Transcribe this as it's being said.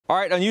All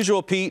right,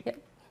 unusual, Pete.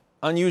 Yep.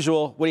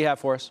 Unusual. What do you have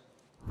for us?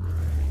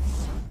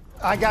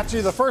 I got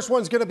you. The first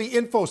one's going to be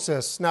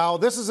Infosys. Now,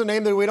 this is a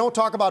name that we don't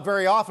talk about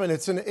very often.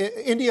 It's an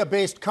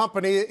India-based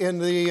company in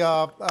the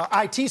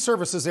IT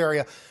services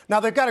area. Now,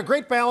 they've got a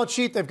great balance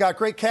sheet. They've got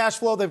great cash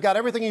flow. They've got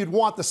everything you'd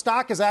want. The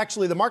stock is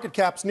actually, the market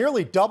cap's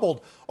nearly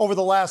doubled over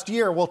the last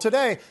year. Well,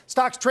 today,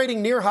 stock's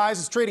trading near highs.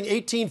 It's trading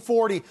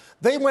 1840.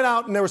 They went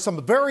out and there was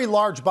some very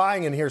large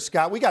buying in here,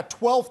 Scott. We got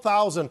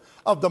 12,000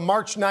 of the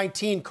March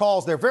 19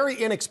 calls. They're very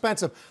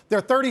inexpensive.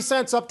 They're 30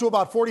 cents up to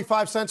about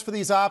 45 cents for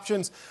these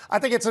options. I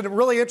think it's a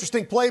really interesting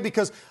play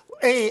because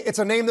A, it's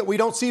a name that we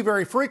don't see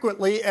very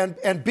frequently,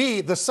 and B,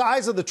 the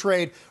size of the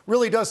trade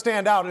really does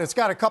stand out, and it's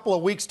got a couple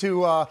of weeks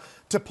to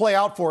play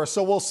out for us.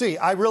 So we'll see.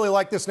 I really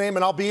like this name,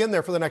 and I'll be in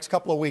there for the next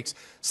couple of weeks.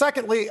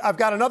 Secondly, I've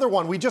got another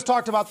one. We just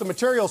talked about the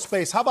material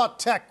space. How about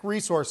Tech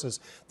Resources?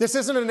 This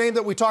isn't a name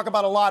that we talk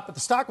about a lot, but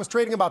the stock was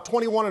trading about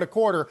 21 and a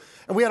quarter,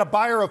 and we had a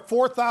buyer of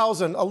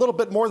 4,000, a little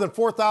bit more than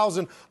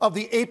 4,000 of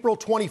the April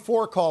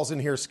 24 calls in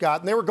here, Scott,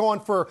 and they were going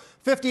for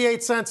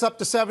 58 cents up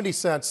to 70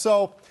 cents.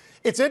 So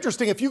it's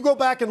interesting. If you go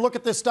back and look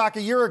at this stock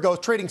a year ago,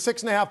 trading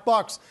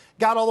 $6.50,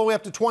 got all the way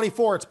up to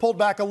 24. It's pulled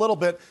back a little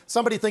bit.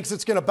 Somebody thinks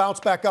it's going to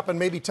bounce back up and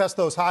maybe test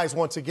those highs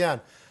once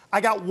again.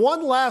 I got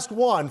one last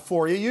one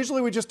for you.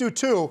 Usually we just do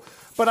two,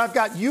 but I've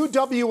got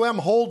UWM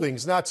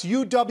Holdings. Now it's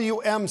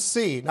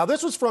UWMC. Now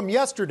this was from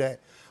yesterday.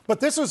 But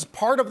this is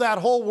part of that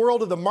whole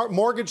world of the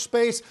mortgage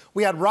space.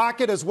 We had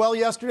Rocket as well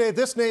yesterday,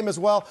 this name as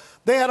well.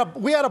 We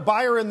had a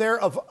buyer in there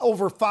of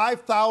over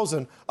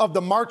 5,000 of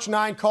the March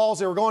 9 calls.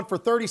 They were going for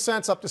 30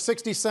 cents up to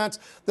 60 cents.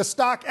 The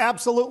stock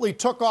absolutely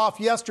took off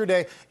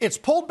yesterday. It's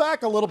pulled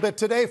back a little bit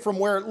today from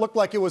where it looked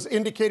like it was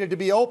indicated to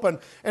be open,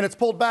 and it's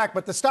pulled back.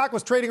 But the stock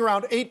was trading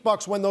around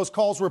 $8 when those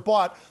calls were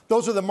bought.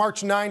 Those are the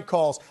March 9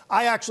 calls.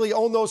 I actually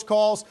own those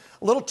calls.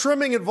 A little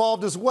trimming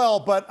involved as well,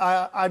 but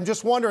I'm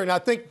just wondering. I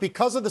think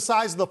because of the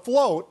size of the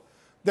float,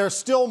 there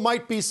still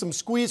might be some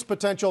squeeze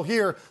potential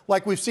here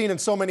like we've seen in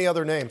so many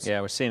other names.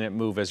 Yeah, we're seeing it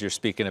move as you're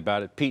speaking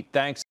about it. Pete,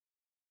 thanks.